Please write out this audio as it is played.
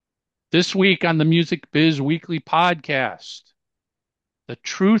This week on the Music Biz Weekly podcast, the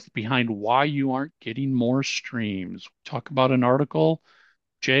truth behind why you aren't getting more streams. We talk about an article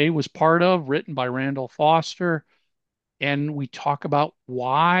Jay was part of, written by Randall Foster, and we talk about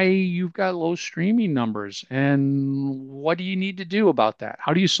why you've got low streaming numbers and what do you need to do about that?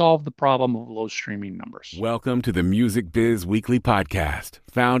 How do you solve the problem of low streaming numbers? Welcome to the Music Biz Weekly Podcast,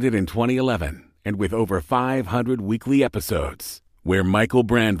 founded in 2011 and with over 500 weekly episodes, where Michael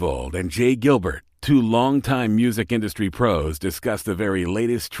Brandvold and Jay Gilbert, two longtime music industry pros, discuss the very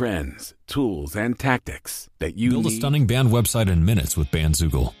latest trends, tools, and tactics that you Build a need. stunning band website in minutes with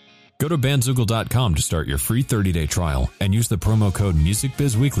Bandzoogle. Go to bandzoogle.com to start your free 30-day trial and use the promo code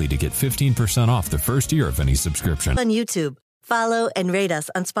MusicBizWeekly to get 15% off the first year of any subscription. On YouTube, follow and rate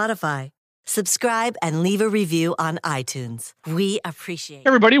us on Spotify. Subscribe and leave a review on iTunes. We appreciate it.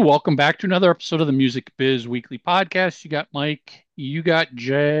 Everybody, welcome back to another episode of the Music Biz Weekly podcast. You got Mike, you got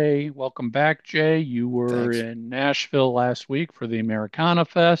Jay. Welcome back, Jay. You were Thanks. in Nashville last week for the Americana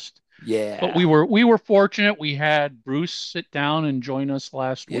Fest. Yeah. But we were fortunate. We had Bruce sit down and join us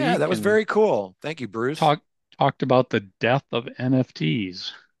last week. Yeah, that was and very cool. Thank you, Bruce. talked about the death of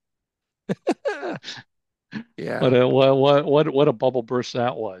NFTs. Yeah, What a bubble burst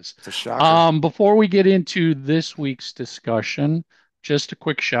that was. it's a shocker. Before we get into this week's discussion, just a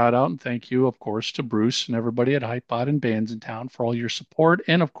quick shout out and thank you, of course, to Bruce and everybody at Hypebot and Bands in Town for all your support,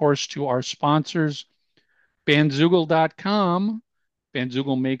 and of course to our sponsors, Bandzoogle.com.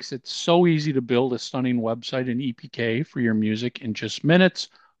 Bandzoogle makes it so easy to build a stunning website and EPK for your music in just minutes.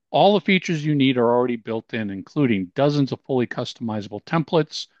 All the features you need are already built in, including dozens of fully customizable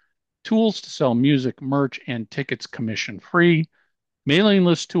templates, tools to sell music, merch, and tickets commission free, mailing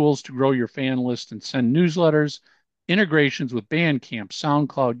list tools to grow your fan list and send newsletters, integrations with Bandcamp,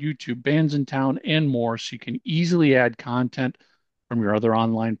 SoundCloud, YouTube, Bands in Town, and more so you can easily add content from your other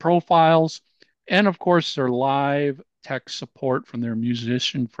online profiles. And of course, their live tech support from their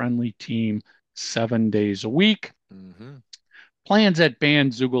musician-friendly team 7 days a week. hmm Plans at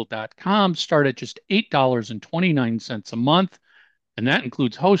bandzoogle.com start at just $8.29 a month, and that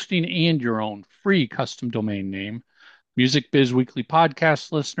includes hosting and your own free custom domain name. Music Biz Weekly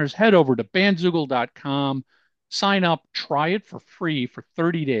podcast listeners, head over to bandzoogle.com, sign up, try it for free for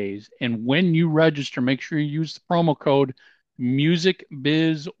 30 days, and when you register, make sure you use the promo code Music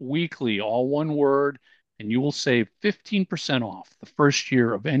Biz Weekly, all one word, and you will save 15% off the first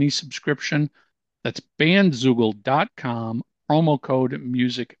year of any subscription. That's bandzoogle.com, promo code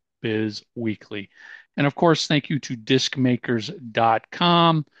Music Biz Weekly. And of course, thank you to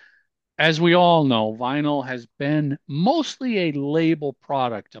discmakers.com. As we all know, vinyl has been mostly a label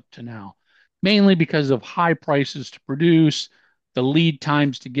product up to now, mainly because of high prices to produce, the lead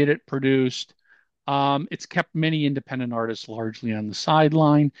times to get it produced. It's kept many independent artists largely on the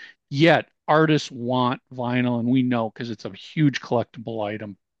sideline, yet artists want vinyl, and we know because it's a huge collectible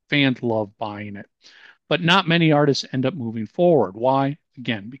item. Fans love buying it. But not many artists end up moving forward. Why?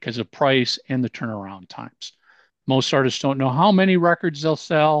 Again, because of price and the turnaround times. Most artists don't know how many records they'll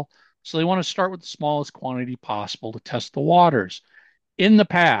sell, so they want to start with the smallest quantity possible to test the waters. In the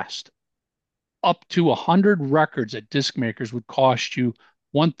past, up to 100 records at disc makers would cost you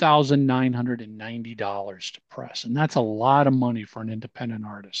 $1,990 to press. And that's a lot of money for an independent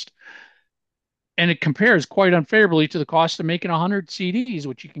artist. And it compares quite unfavorably to the cost of making 100 CDs,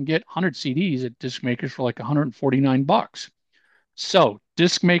 which you can get 100 CDs at disc makers for like 149 bucks. So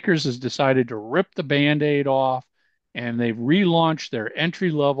disc makers has decided to rip the Band-Aid off, and they've relaunched their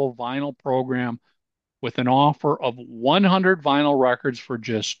entry-level vinyl program with an offer of 100 vinyl records for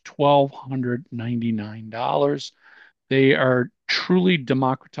just $1,299. They are truly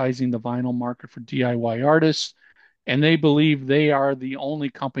democratizing the vinyl market for DIY artists, and they believe they are the only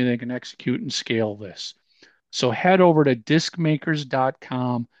company that can execute and scale this. So head over to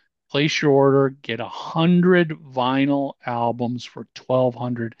discmakers.com, place your order, get 100 vinyl albums for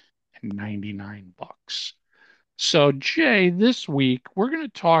 $1,299. So Jay, this week we're going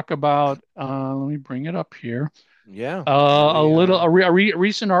to talk about. Let me bring it up here. Yeah. A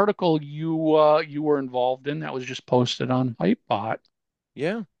recent article you were involved in that was just posted on Hypebot.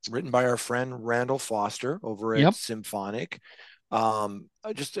 Yeah. Written by our friend Randall Foster over at Yep. Symphonic.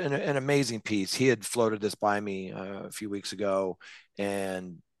 Just an amazing piece. He had floated this by me a few weeks ago,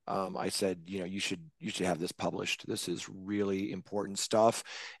 and I said, you should have this published. This is really important stuff.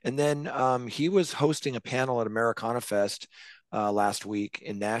 And then he was hosting a panel at Americana Fest last week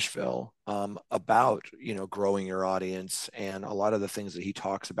in Nashville about growing your audience and a lot of the things that he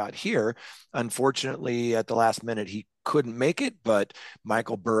talks about here. Unfortunately, at the last minute, he couldn't make it, but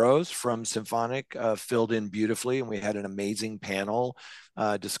Michael Burrows from Symphonic filled in beautifully, and we had an amazing panel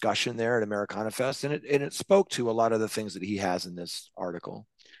discussion there at Americana Fest, and it spoke to a lot of the things that he has in this article.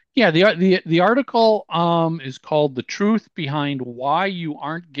 Yeah, the article is called "The Truth Behind Why You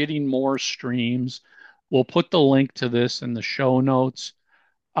Aren't Getting More Streams." We'll put the link to this in the show notes.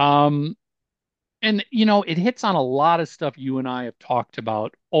 Um, and it hits on a lot of stuff you and I have talked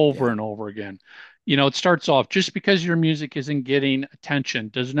about over Yeah, and over again. It starts off just because your music isn't getting attention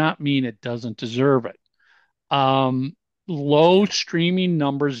does not mean it doesn't deserve it. Um, Low yeah, streaming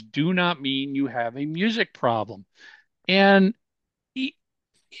numbers do not mean you have a music problem. And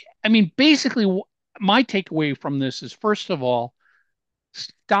I mean, basically, my takeaway from this is first of all,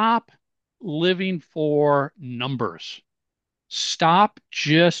 stop living for numbers. Stop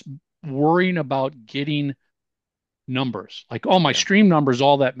just worrying about getting numbers. Like, oh, my yeah, stream numbers,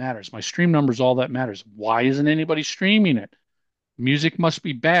 all that matters. My stream numbers, all that matters. Why isn't anybody streaming it? Music must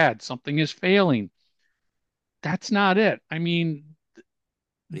be bad. Something is failing. That's not it. I mean,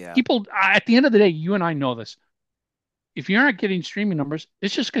 yeah. people, at the end of the day, you and I know this. If you aren't getting streaming numbers,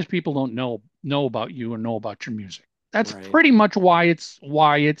 it's just because people don't know about you or know about your music. That's Right. pretty much why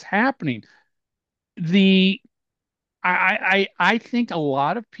it's happening. The I think a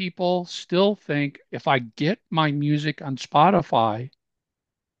lot of people still think if I get my music on Spotify,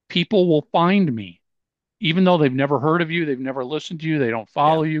 people will find me, even though they've never heard of you, they've never listened to you, they don't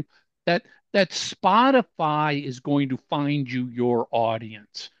follow Yeah, you. That that Spotify is going to find you your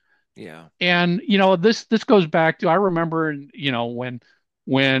audience. yeah, And this goes back to I remember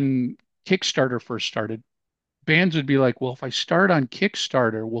when Kickstarter first started, bands would be like, "Well, if I start on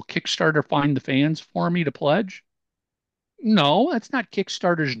Kickstarter, will Kickstarter find the fans for me to pledge?" No, that's not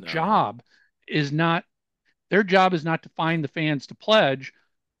Kickstarter's no, job. Is not Their job is not to find the fans to pledge.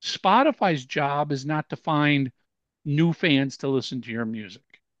 Spotify's job is not to find new fans to listen to your music.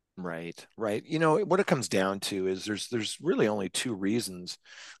 right, right. What it comes down to is there's really only two reasons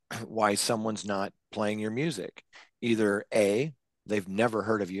why someone's not playing your music. Either A, they've never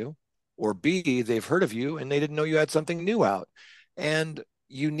heard of you, or B, they've heard of you and they didn't know you had something new out. And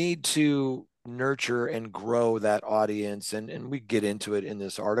you need to nurture and grow that audience. And we get into it in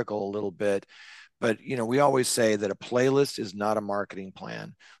this article a little bit. But we always say that a playlist is not a marketing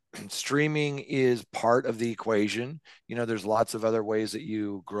plan. Streaming is part of the equation. There's lots of other ways that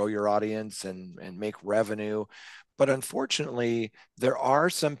you grow your audience and make revenue. But unfortunately, there are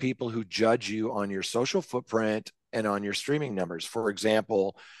some people who judge you on your social footprint and on your streaming numbers. For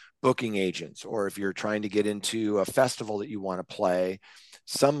example, booking agents, or if you're trying to get into a festival that you want to play,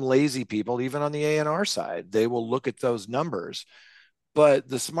 some lazy people, even on the A&R side, they will look at those numbers, but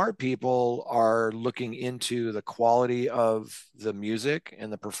the smart people are looking into the quality of the music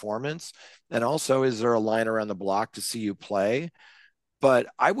and the performance. And also, is there a line around the block to see you play? But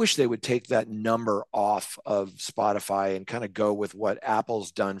I wish they would take that number off of Spotify and kind of go with what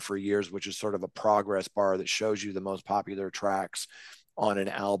Apple's done for years, which is sort of a progress bar that shows you the most popular tracks on an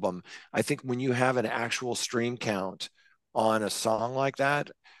album. I think when you have an actual stream count on a song like that,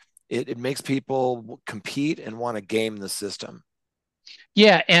 it makes people compete and want to game the system.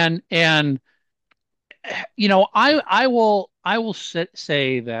 Yeah, and I will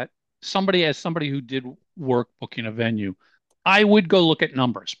say that somebody who did work booking a venue, I would go look at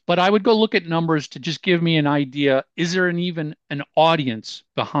numbers, but I would go look at numbers to just give me an idea. Is there even an audience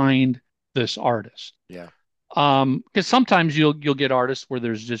behind this artist? Yeah. Because sometimes you'll get artists where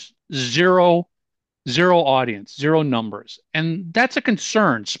there's just zero audience, zero numbers, and that's a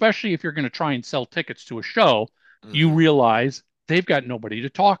concern, especially if you're going to try and sell tickets to a show. You Mm-hmm. realize they've got nobody to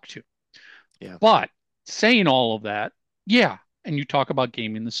talk to. Yeah. But saying all of that, yeah, and you talk about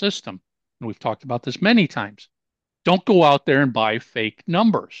gaming the system, and we've talked about this many times. Don't go out there and buy fake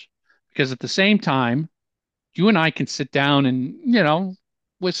numbers because at the same time, you and I can sit down and,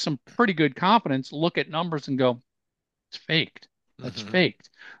 with some pretty good confidence, look at numbers and go, it's faked. That's Mm-hmm. faked.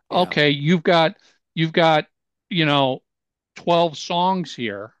 Yeah. Okay, you've got, you know, 12 songs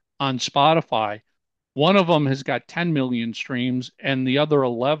here on Spotify. One of them has got 10 million streams and the other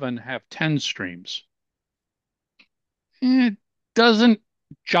 11 have 10 streams. It doesn't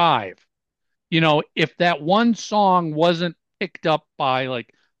jive. If that one song wasn't picked up by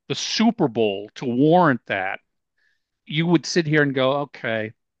like the Super Bowl to warrant that, you would sit here and go,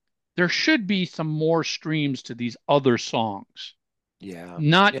 okay, there should be some more streams to these other songs, Yeah.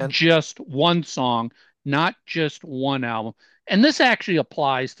 not Yeah. just one song, not just one album. And this actually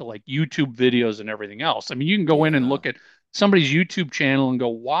applies to like YouTube videos and everything else. I mean, you can go in and Yeah. look at somebody's YouTube channel and go,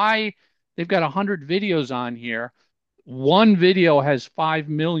 why they've got 100 videos on here. One video has 5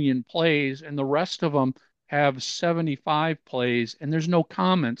 million plays and the rest of them have 75 plays and there's no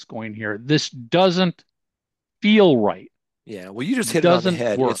comments going here. This doesn't feel right. Yeah, well, you just hit it on the Doesn't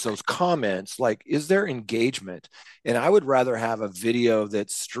head. It's work. those comments, like, is there engagement? And I would rather have a video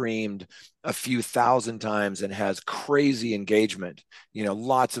that's streamed a few thousand times and has crazy engagement,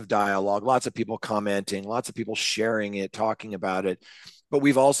 lots of dialogue, lots of people commenting, lots of people sharing it, talking about it. But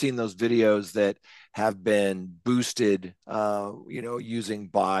we've all seen those videos that have been boosted, using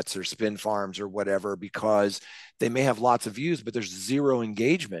bots or spin farms or whatever, because they may have lots of views, but there's zero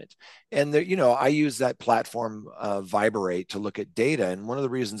engagement. And I use that platform, Viberate, to look at data. And one of the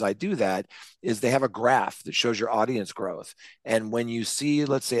reasons I do that is they have a graph that shows your audience growth. And when you see,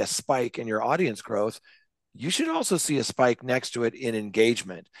 let's say, a spike in your audience growth, you should also see a spike next to it in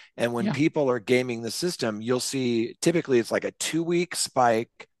engagement. And when Yeah. people are gaming the system, you'll see typically it's like a 2 week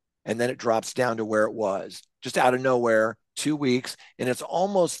spike and then it drops down to where it was just out of nowhere, 2 weeks. And it's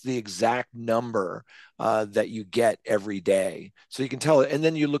almost the exact number that you get every day. So you can tell it. And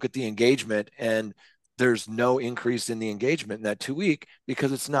then you look at the engagement and there's no increase in the engagement in that 2 week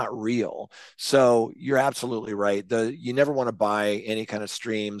because it's not real. So you're absolutely right. You never want to buy any kind of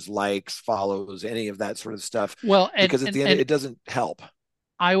streams, likes, follows, any of that sort of stuff, Well, and because at and the end and it doesn't help.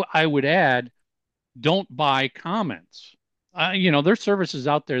 I would add, don't buy comments. There's services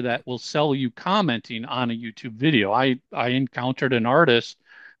out there that will sell you commenting on a YouTube video. I encountered an artist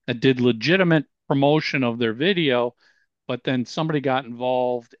that did legitimate promotion of their video, but then somebody got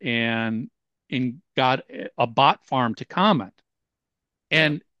involved and got a bot farm to comment. Yeah.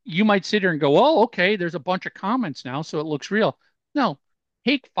 And you might sit here and go, "Oh, okay, there's a bunch of comments now, so it looks real." No,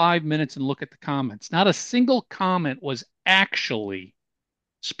 take 5 minutes and look at the comments. Not a single comment was actually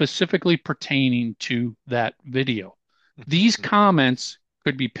specifically pertaining to that video. These comments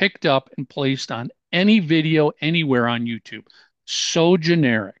could be picked up and placed on any video anywhere on YouTube. So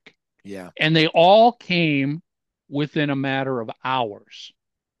generic. Yeah. And they all came within a matter of hours.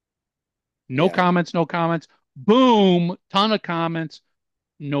 No Yeah. comments, no comments. Boom, ton of comments,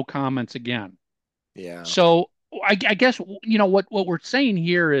 no comments again. Yeah. So I guess what we're saying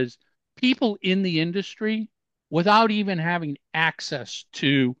here is people in the industry, without even having access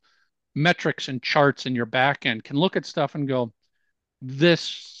to metrics and charts in your back end, can look at stuff and go,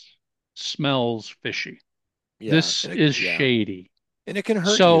 this smells fishy. Yeah. This is Yeah. shady. And it can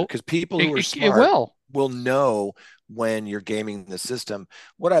hurt you So because people who it, are it, it smart will. will know when you're gaming the system.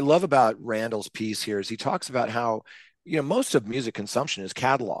 What I love about Randall's piece here is he talks about how, most of music consumption is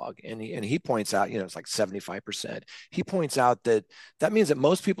catalog. And he points out, it's like 75%. He points out that means that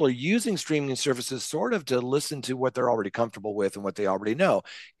most people are using streaming services sort of to listen to what they're already comfortable with and what they already know.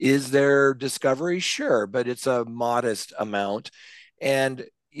 Is there discovery? Sure, but it's a modest amount. And,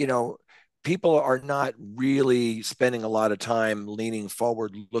 people are not really spending a lot of time leaning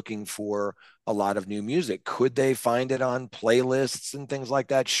forward looking for a lot of new music. Could they find it on playlists and things like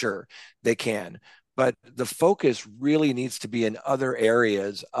that? Sure, they can. But the focus really needs to be in other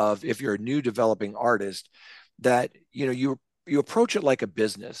areas of, if you're a new developing artist, that you approach it like a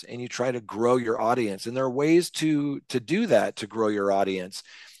business and you try to grow your audience. And there are ways to do that, to grow your audience.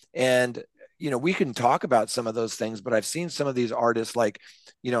 And we can talk about some of those things, but I've seen some of these artists, like,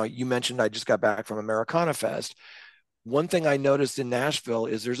 you mentioned, I just got back from Americana Fest. One thing I noticed in Nashville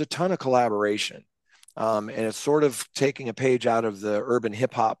is there's a ton of collaboration. And it's sort of taking a page out of the urban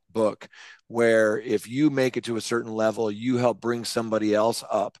hip hop book, where if you make it to a certain level, you help bring somebody else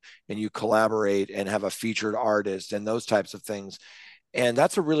up and you collaborate and have a featured artist and those types of things. And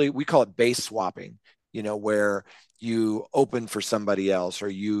that's we call it base swapping, where you open for somebody else or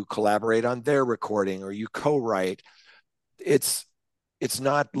you collaborate on their recording or you co-write. It's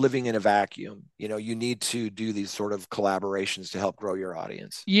not living in a vacuum. You need to do these sort of collaborations to help grow your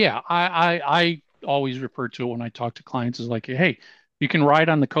audience. Yeah, I always refer to it when I talk to clients as like, hey, you can ride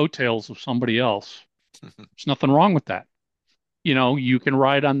on the coattails of somebody else. There's nothing wrong with that. You can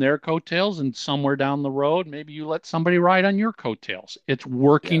ride on their coattails, and somewhere down the road, maybe you let somebody ride on your coattails. It's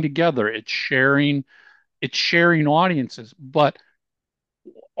working Yeah. together. It's sharing audiences. But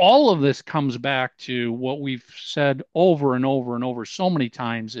all of this comes back to what we've said over and over and over so many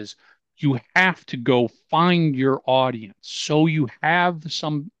times is you have to go find your audience. So you have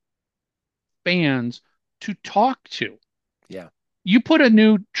some fans to talk to. Yeah. You put a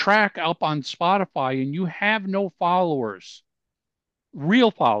new track up on Spotify and you have no followers, real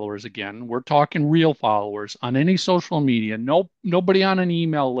followers again. We're talking real followers on any social media, nobody on an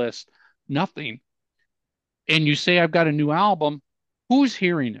email list, nothing. And you say, I've got a new album. Who's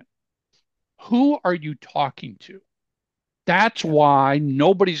hearing it? Who are you talking to? That's Yeah. why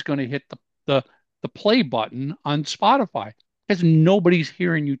nobody's going to hit the the play button on Spotify because nobody's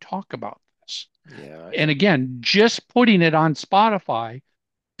hearing you talk about this. Yeah. And again, just putting it on Spotify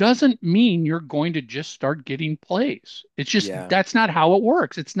doesn't mean you're going to just start getting plays. It's just Yeah. that's not how it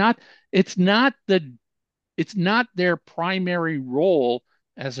works. It's not the it's not their primary role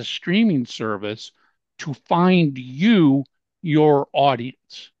as a streaming service to find you your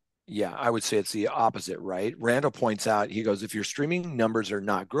audience. Yeah, I would say it's the opposite, right? Randall points out, he goes, if your streaming numbers are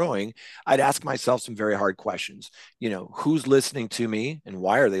not growing, I'd ask myself some very hard questions. Who's listening to me and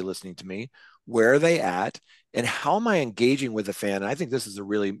why are they listening to me? Where are they at? And how am I engaging with the fan? And I think this is a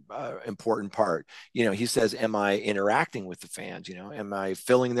really important part. He says, am I interacting with the fans? Am I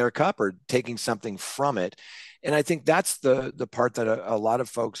filling their cup or taking something from it? And I think that's the part that a lot of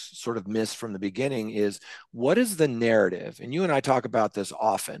folks sort of miss from the beginning is what is the narrative? And you and I talk about this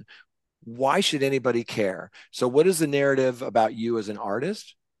often. Why should anybody care? So, what is the narrative about you as an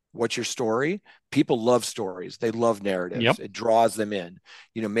artist? What's your story? People love stories. They love narratives. Yep. It draws them in.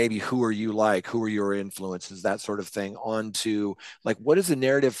 Maybe who are you like? Who are your influences? That sort of thing. On to like, what is the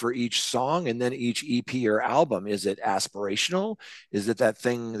narrative for each song and then each EP or album? Is it aspirational? Is it that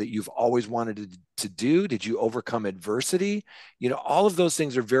thing that you've always wanted to do? Did you overcome adversity? All of those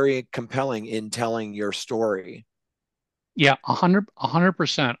things are very compelling in telling your story. Yeah,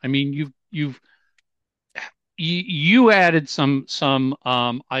 100%. I mean, you added some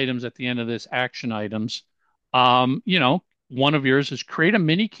items at the end of this action items. One of yours is create a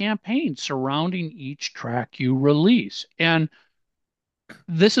mini campaign surrounding each track you release. And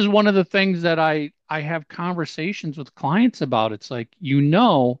this is one of the things that I have conversations with clients about. It's like,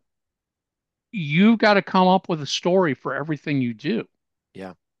 you've got to come up with a story for everything you do.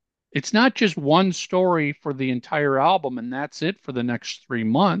 Yeah. It's not just one story for the entire album and that's it for the next 3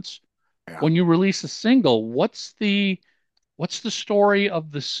 months. Yeah. When you release a single, what's the story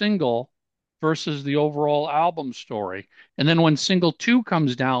of the single versus the overall album story? And then when single two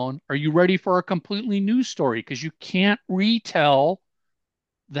comes down, are you ready for a completely new story? Because you can't retell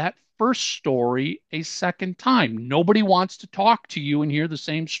that first story a second time. Nobody wants to talk to you and hear the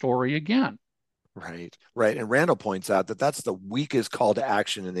same story again. Right, right. And Randall points out that that's the weakest call to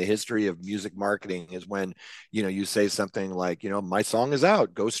action in the history of music marketing is when, you say something like, my song is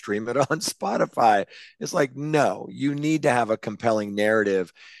out, go stream it on Spotify. It's like, no, you need to have a compelling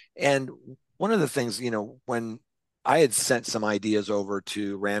narrative. And one of the things, when I had sent some ideas over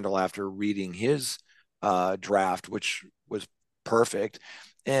to Randall after reading his draft, which was perfect,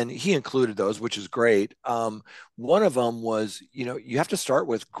 and he included those, which is great. One of them was, you have to start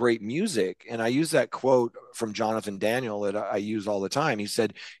with great music. And I use that quote from Jonathan Daniel that I use all the time. He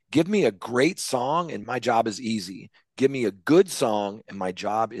said, give me a great song and my job is easy. Give me a good song and my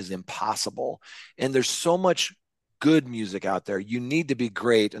job is impossible. And there's so much good music out there. You need to be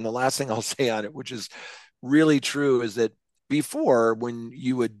great. And the last thing I'll say on it, which is really true, is that before when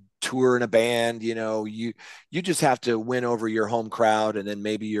you would tour in a band, you just have to win over your home crowd and then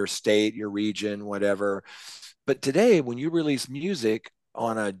maybe your state, your region, whatever. But today when you release music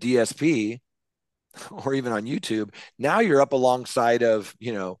on a DSP or even on YouTube, now you're up alongside of,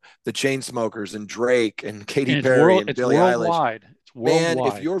 the Chainsmokers and Drake and Katy And Perry and it's Billie Eilish. worldwide. It's Man, if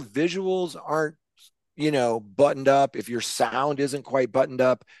worldwide. your visuals aren't, buttoned up, if your sound isn't quite buttoned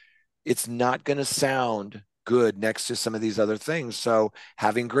up, it's not going to sound good next to some of these other things. So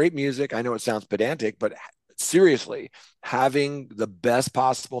having great music, I know it sounds pedantic, but seriously, having the best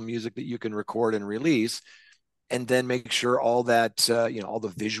possible music that you can record and release, and then make sure all that, all the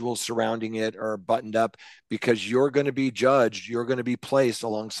visuals surrounding it are buttoned up because you're going to be judged. You're going to be placed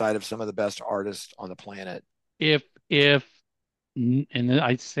alongside of some of the best artists on the planet. If and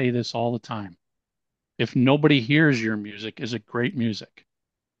I say this all the time, if nobody hears your music, is it great music?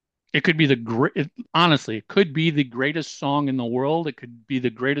 It could be honestly, it could be the greatest song in the world. It could be the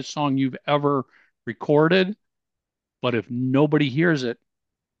greatest song you've ever recorded. But if nobody hears it,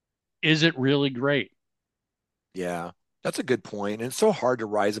 is it really great? Yeah, that's a good point. And it's so hard to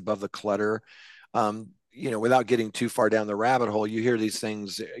rise above the clutter. Without getting too far down the rabbit hole, you hear these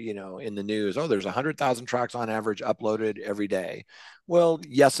things, in the news. Oh, there's 100,000 tracks on average uploaded every day. Well,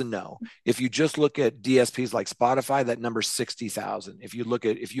 yes and no. If you just look at DSPs like Spotify, that number's 60,000. If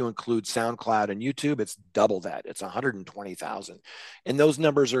you include SoundCloud and YouTube, it's double that. It's 120,000. And those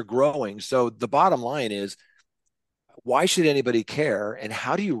numbers are growing. So the bottom line is, why should anybody care? And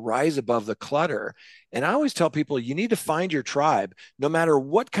how do you rise above the clutter? And I always tell people you need to find your tribe, no matter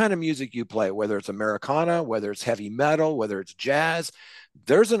what kind of music you play, whether it's Americana, whether it's heavy metal, whether it's jazz,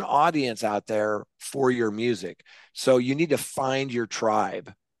 there's an audience out there for your music. So you need to find your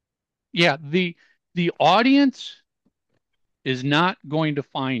tribe. Yeah, the audience is not going to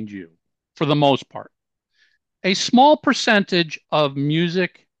find you for the most part. A small percentage of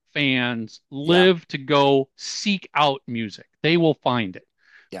music fans Yeah. live to go seek out music. They will find it.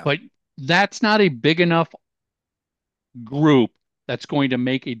 Yeah. But that's not a big enough group that's going to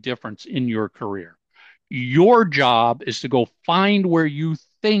make a difference in your career. Your job is to go find where you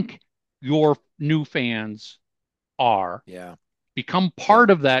think your new fans are, Yeah. become Yeah. part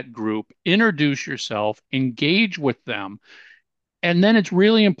of that group, introduce yourself, engage with them. And then it's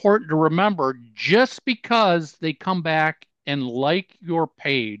really important to remember just because they come back and like your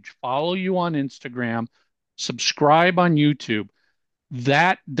page, follow you on Instagram, subscribe on YouTube,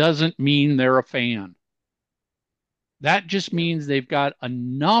 that doesn't mean they're a fan. That just Yeah. means they've got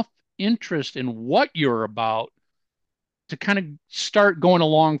enough interest in what you're about to kind of start going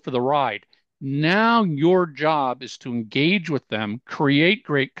along for the ride. Now, your job is to engage with them, create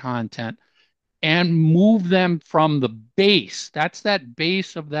great content, and move them from the base. That's that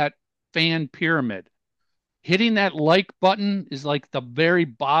base of that fan pyramid. Hitting that like button is like the very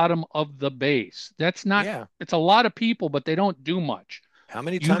bottom of the base. That's not, Yeah. it's a lot of people, but they don't do much. How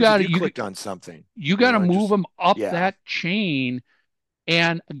many You times got have to, you clicked on something? you got to move Just, them up yeah. that chain.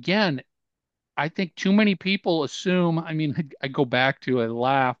 And again, I think too many people assume, I mean, I go back to, I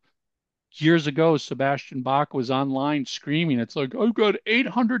laugh. Years ago, Sebastian Bach was online screaming, it's like, I've got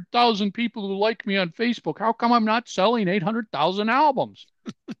 800,000 people who like me on Facebook. How come I'm not selling 800,000 albums?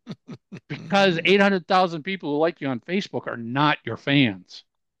 Because 800,000 people who like you on Facebook are not your fans.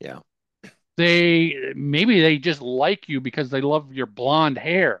 Yeah. Maybe they just like you because they love your blonde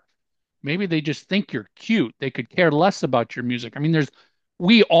hair. Maybe they just think you're cute. They could care less about your music. I mean,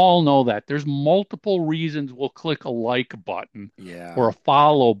 we all know that. There's multiple reasons we'll click a like button Yeah. or a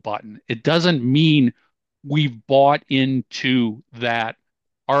follow button. It doesn't mean we've bought into that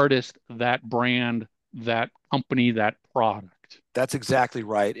artist, that brand, that company, that product. That's exactly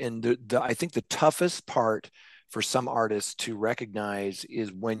right. And I think the toughest part for some artists to recognize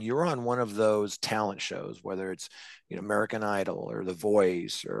is when you're on one of those talent shows, whether it's American Idol or The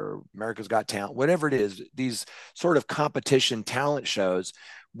Voice or America's Got Talent, whatever it is, these sort of competition talent shows.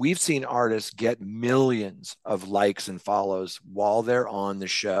 We've seen artists get millions of likes and follows while they're on the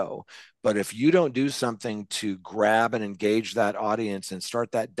show. But if you don't do something to grab and engage that audience and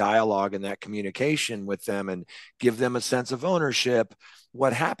start that dialogue and that communication with them and give them a sense of ownership,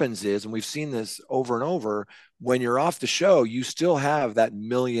 what happens is, and we've seen this over and over, when you're off the show, you still have that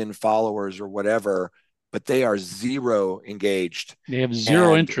million followers or whatever, but they are zero engaged. They have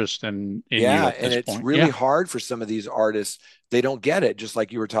zero And interest in you yeah, at and this it's point. really Yeah. hard for some of these artists. They don't get it. Just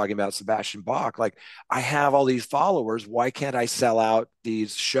like you were talking about Sebastian Bach. Like, I have all these followers. Why can't I sell out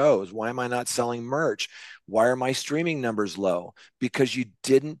these shows? Why am I not selling merch? Why are my streaming numbers low? Because you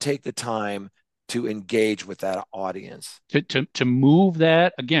didn't take the time to engage with that audience. To move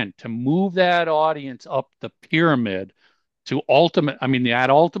that again, to move that audience up the pyramid to ultimate, I mean, that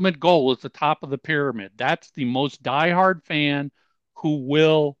ultimate goal is the top of the pyramid. That's the most diehard fan who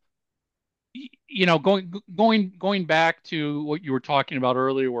will, going back to what you were talking about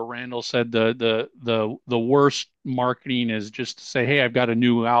earlier, where Randall said the worst marketing is just to say, "Hey, I've got a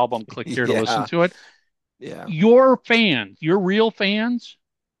new album. Click here to listen Yeah. to it." Yeah. Your fans, your real fans,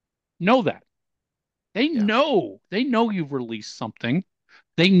 know that. Yeah. They know you've released something.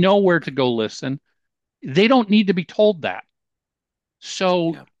 They know where to go listen. They don't need to be told that.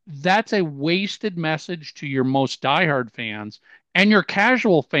 So Yeah. that's a wasted message to your most diehard fans and your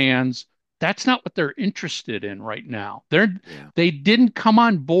casual fans. That's not what they're interested in right now. Yeah. They didn't come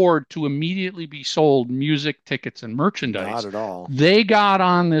on board to immediately be sold music, tickets, and Not merchandise. at all. They got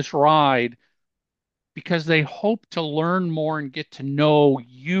on this ride because they hope to learn more and get to know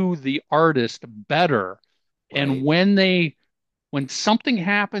you, the artist, better. And Right. when something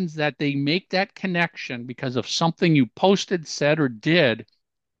happens that they make that connection because of something you posted, said, or did,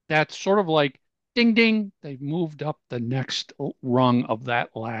 that's sort of like ding ding, they've moved up the next rung of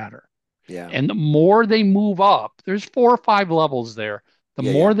that ladder. Yeah. And the more they move up, there's 4 or 5 levels there. The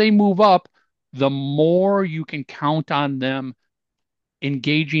Yeah. Yeah. more they move up, the more you can count on them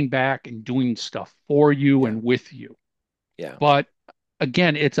engaging back and doing stuff for you Yeah. and with you. Yeah. But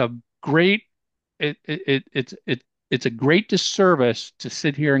again, great it, it it's it's a great disservice to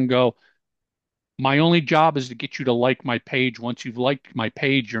sit here and go, my only job is to get you to like my page. Once you've liked my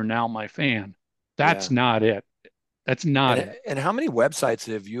page, you're now my fan. That's Yeah. not it. That's not it. And how many websites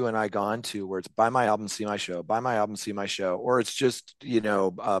have you and I gone to where it's buy my album, see my show, buy my album, see my show, or it's just,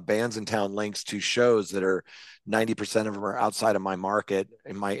 bands in town links to shows that are 90% of them are outside of my market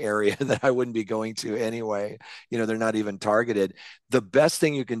in my area that I wouldn't be going to anyway. They're not even targeted. The best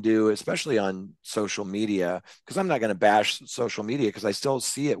thing you can do, especially on social media, because I'm not going to bash social media because I still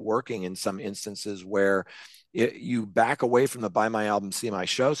see it working in some instances where you back away from the buy my album, see my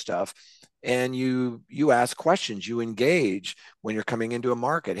show stuff, and you ask questions, you engage when you're coming into a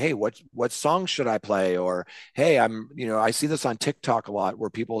market. Hey, what song should I play? Or, hey, I see this on TikTok a lot where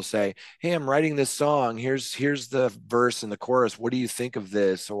people say, hey, I'm writing this song, here's the verse and the chorus, what do you think of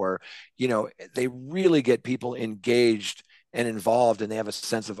this? Or, they really get people engaged and involved, and they have a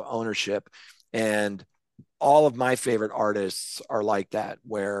sense of ownership. And all of my favorite artists are like that,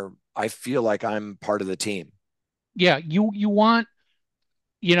 where I feel like I'm part of the team. Yeah, you want,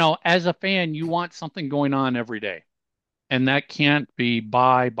 as a fan, you want something going on every day. And that can't be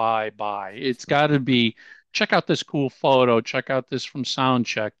buy. It's got to be check out this cool photo, check out this from sound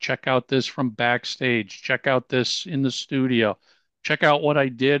check out this from backstage, check out this in the studio, check out what I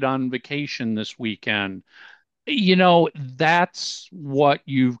did on vacation this weekend. That's what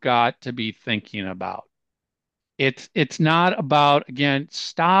you've got to be thinking about. It's not about, again,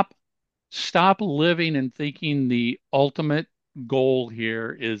 stop living and thinking the ultimate goal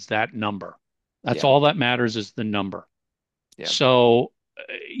here is that number. That's Yeah. all that matters is the number. Yeah. So,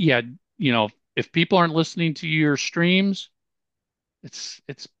 yeah, if people aren't listening to your streams, it's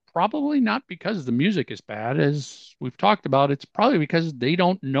probably not because the music is bad, as we've talked about. It's probably because they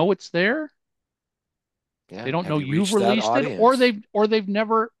don't know it's there. Yeah. They don't Have know you you've reached that released it, or audience? they've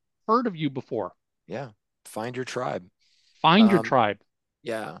never heard of you before. Yeah. Find your tribe. Find your Um, tribe.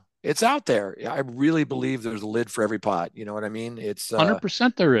 yeah. It's out there. Yeah, I really believe there's a lid for every pot. You know what I mean? It's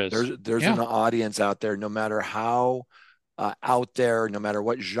 100% there is. there's Yeah. an audience out there, no matter how out there, no matter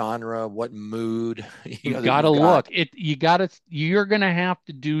what genre, what mood, You've that got to you've got. look. You're going to have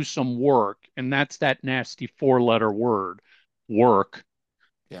to do some work, and that's that nasty four-letter word, work,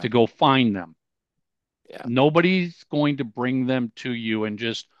 Yeah. to go find them. Yeah. Nobody's going to bring them to you and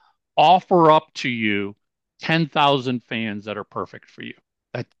just offer up to you 10,000 fans that are perfect for you.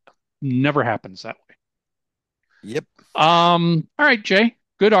 That never happens that way. Yep. All right, Jay,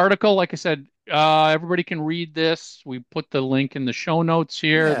 good article. Like I said, everybody can read this. We put the link in the show notes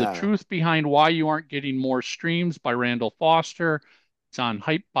here. The Yeah. Truth Behind Why You Aren't Getting More Streams by Randall Foster. It's on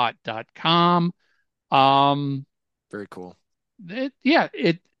hypebot.com. Um, Very cool.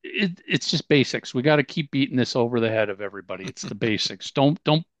 it's just basics. We got to keep beating this over the head of everybody. It's the basics. Don't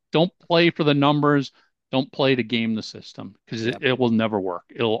play for the numbers. Don't play to game the system, because Yep. it will never work.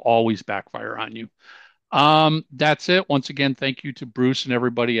 It'll always backfire on you. That's it. Once again, thank you to Bruce and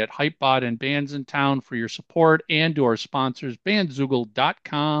everybody at Hypebot and Bands in Town for your support, and to our sponsors,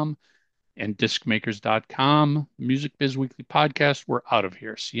 bandzoogle.com and discmakers.com. Music Biz Weekly Podcast. We're out of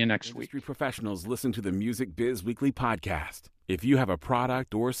here. See you next week. Industry professionals listen to the Music Biz Weekly Podcast. If you have a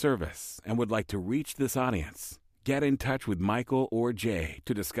product or service and would like to reach this audience, get in touch with Michael or Jay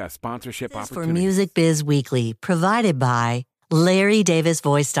to discuss sponsorship This is for opportunities. Music Biz Weekly, provided by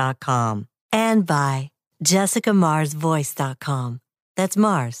LarryDavisVoice.com and by JessicaMarsVoice.com. That's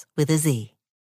Mars with a Z.